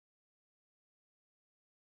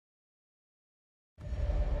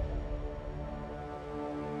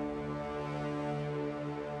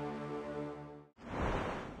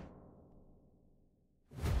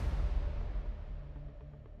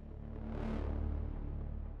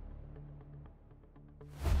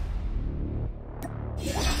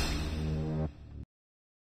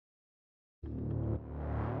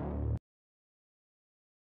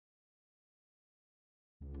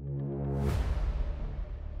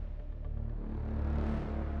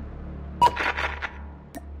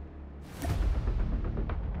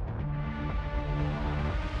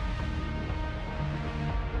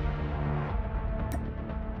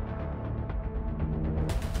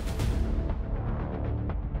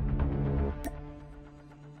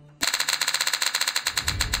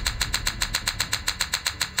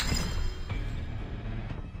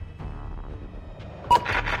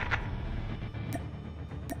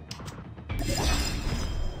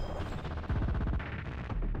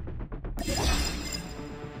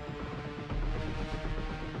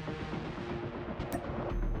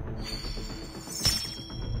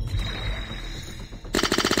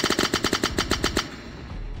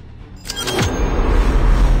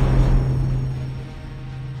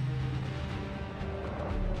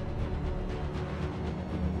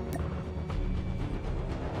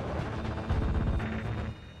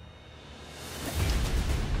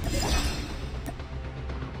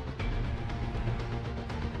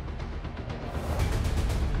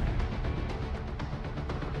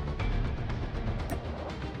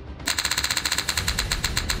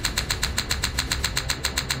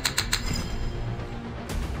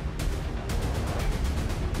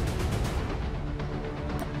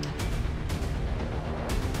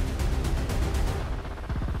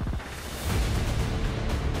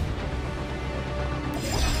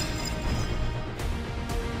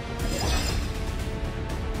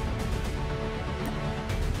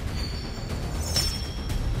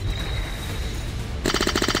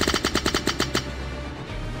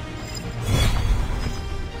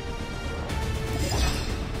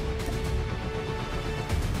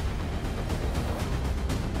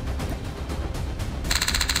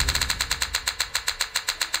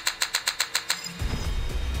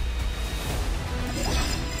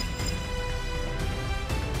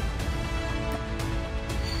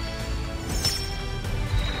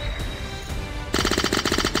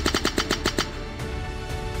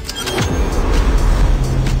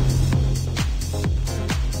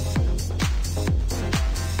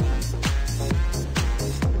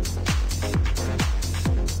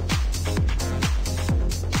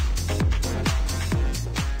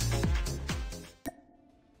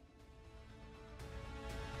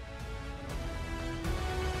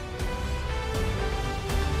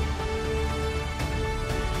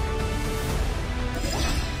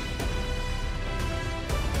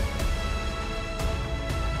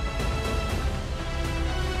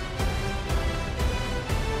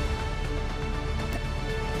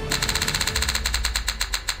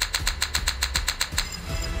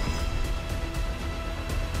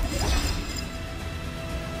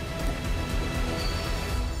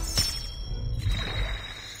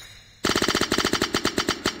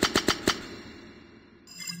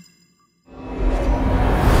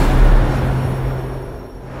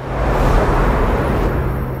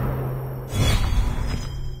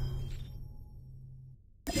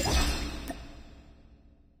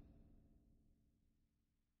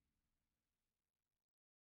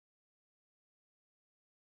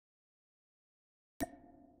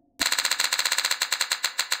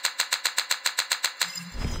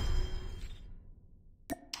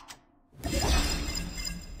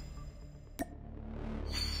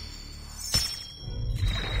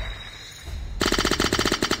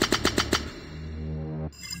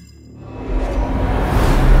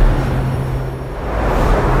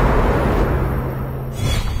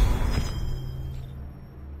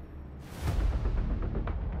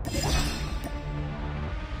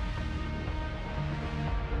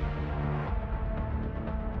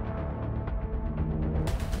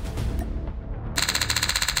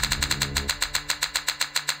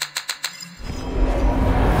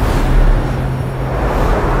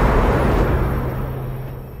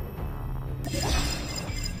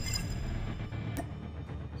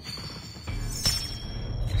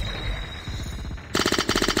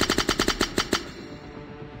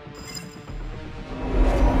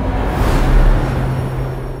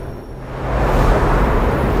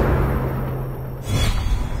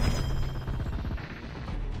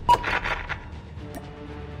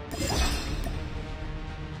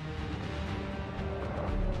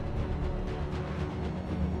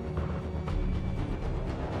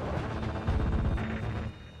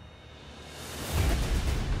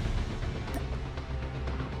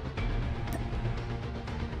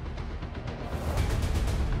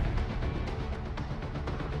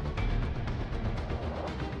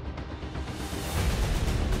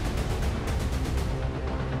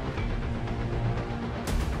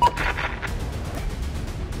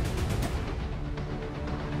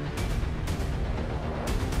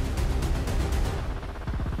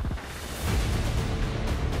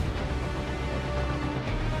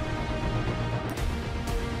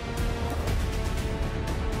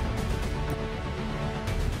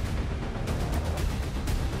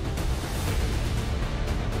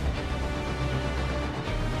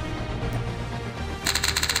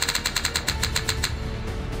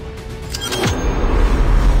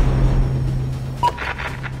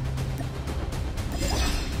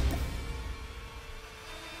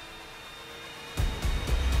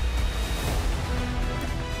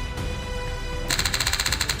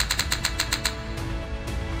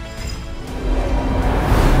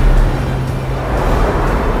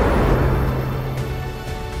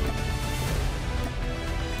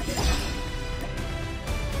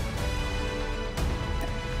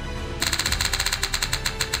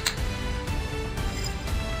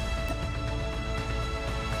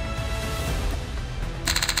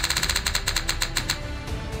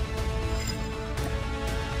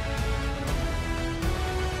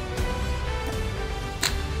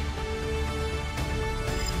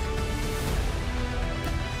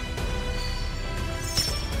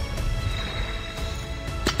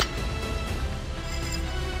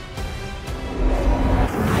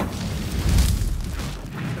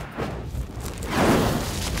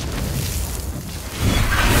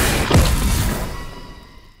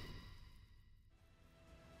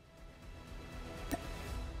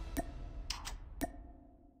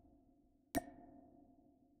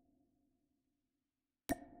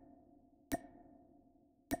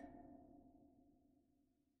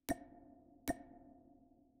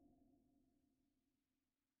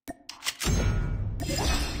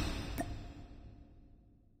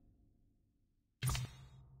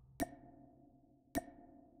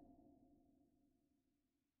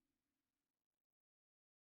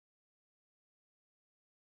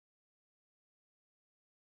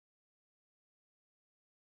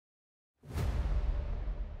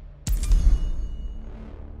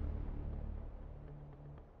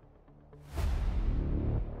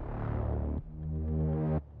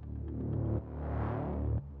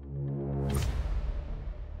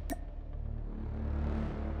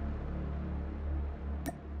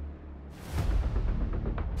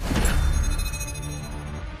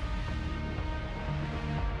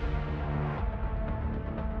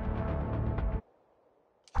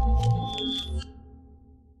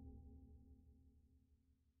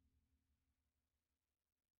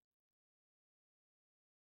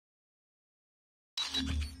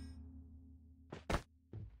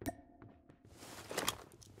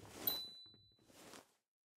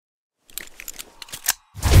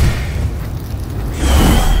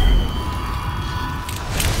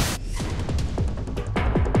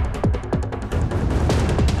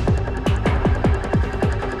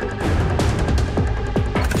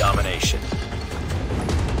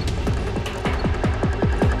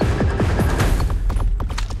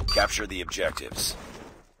Capture the objectives.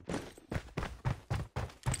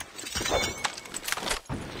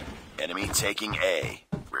 Enemy taking A.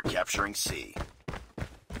 We're capturing C.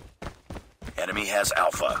 Enemy has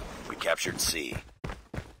Alpha. We captured C.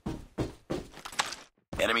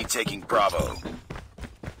 Enemy taking Bravo.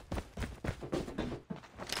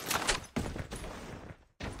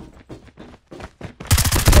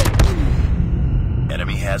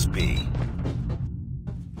 Enemy has B.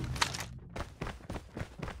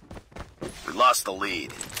 We lost the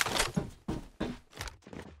lead.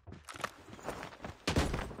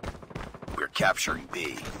 We're capturing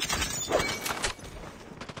B.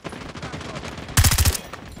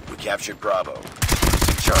 We captured Bravo.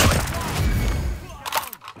 Losing Charlie.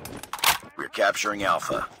 We're capturing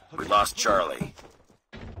Alpha. We lost Charlie.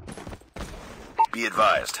 Be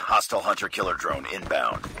advised, hostile hunter-killer drone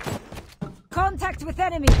inbound. Contact with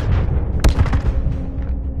enemy!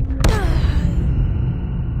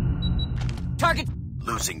 Target!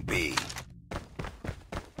 Losing B.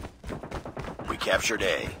 We captured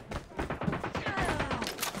A.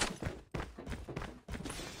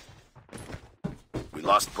 We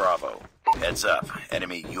lost Bravo. Heads up,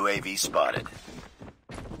 enemy UAV spotted.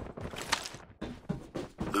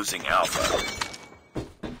 Losing Alpha.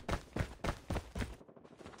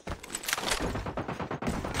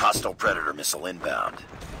 Hostile Predator missile inbound.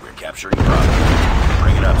 We're capturing Bravo.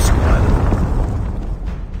 Bring it up, squad.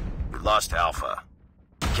 We lost Alpha.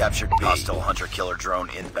 Captured B. Hostile hunter-killer drone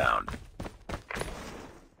inbound.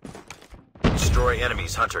 Destroy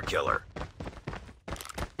enemy's hunter-killer.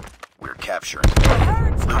 We're capturing.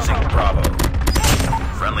 Losing Bravo.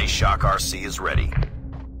 Friendly Shock RC is ready.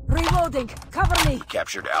 Reloading! Cover me! We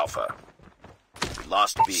captured Alpha. We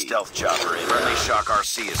lost B. Stealth chopper in. Friendly Shock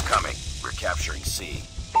RC is coming. We're capturing C.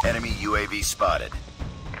 Enemy UAV spotted.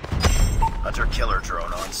 Hunter-killer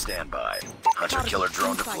drone on standby. Hunter-killer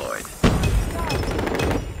drone deployed.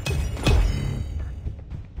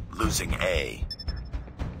 Losing A.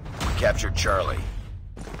 We captured Charlie.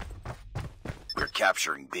 We're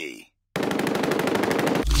capturing B.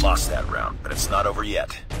 Lost that round, but it's not over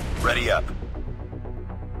yet. Ready up.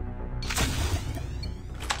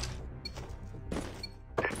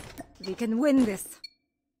 We can win this.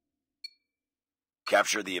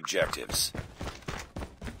 Capture the objectives.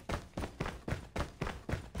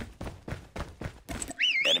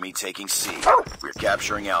 Enemy taking C. We're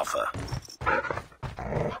capturing Alpha.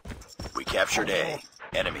 We captured A.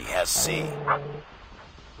 Enemy has C.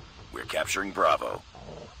 We're capturing Bravo.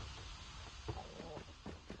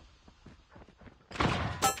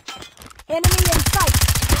 Enemy in sight!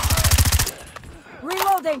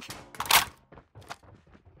 Reloading!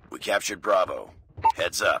 We captured Bravo.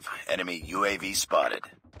 Heads up, enemy UAV spotted.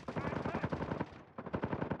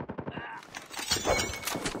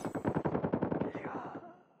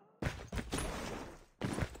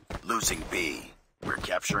 Losing B. We're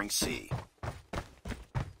capturing C.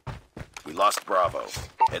 We lost Bravo.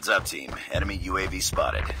 Heads up, team. Enemy UAV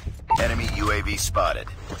spotted. Enemy UAV spotted.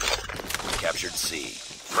 We captured C.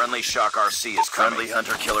 Friendly Shock RC is coming. Friendly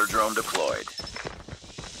hunter-killer drone deployed.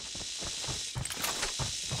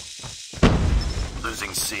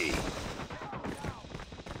 Losing C.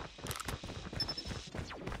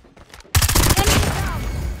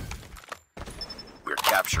 We're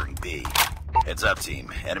capturing B. Heads up,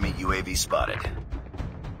 team. Enemy UAV spotted.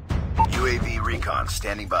 UAV recon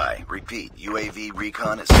standing by. Repeat, UAV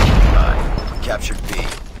recon is standing by. We captured B.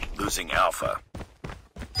 Losing Alpha.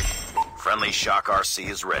 Friendly Shock RC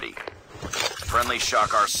is ready. Friendly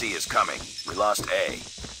Shock RC is coming. We lost A.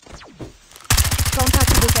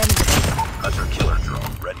 Contact with enemy. Hunter-killer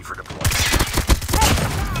drone ready for deployment.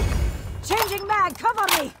 Changing mag, cover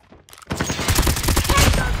me!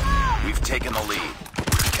 We've taken the lead.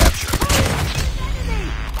 We're capturing A.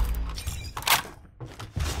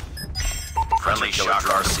 Friendly Shock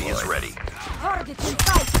RC is ready. Target in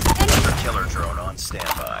sight! Enemy! Hunter-killer drone on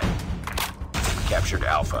standby. We captured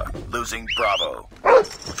Alpha. Losing Bravo.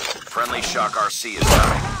 Friendly Shock RC is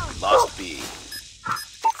coming. We lost B.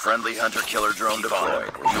 Friendly hunter-killer drone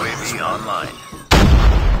deployed. UAV online.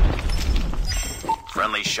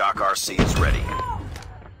 Friendly Shock RC is ready.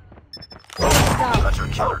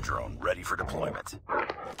 Hunter-killer drone ready for deployment.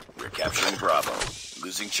 We're capturing Bravo.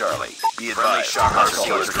 Losing Charlie. Be advised, Shock RC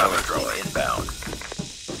drone inbound.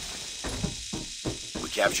 We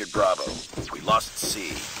captured Bravo. We lost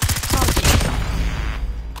C.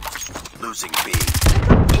 Losing B.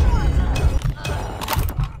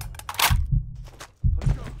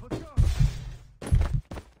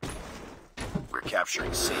 We're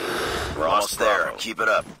capturing C. We're almost there. Keep it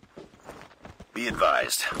up. Be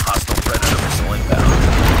advised, hostile Predator missile inbound.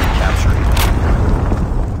 Capturing.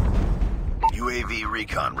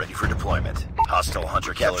 recon ready for deployment. Hostile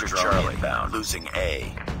hunter-killer drone inbound. Losing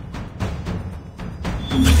A.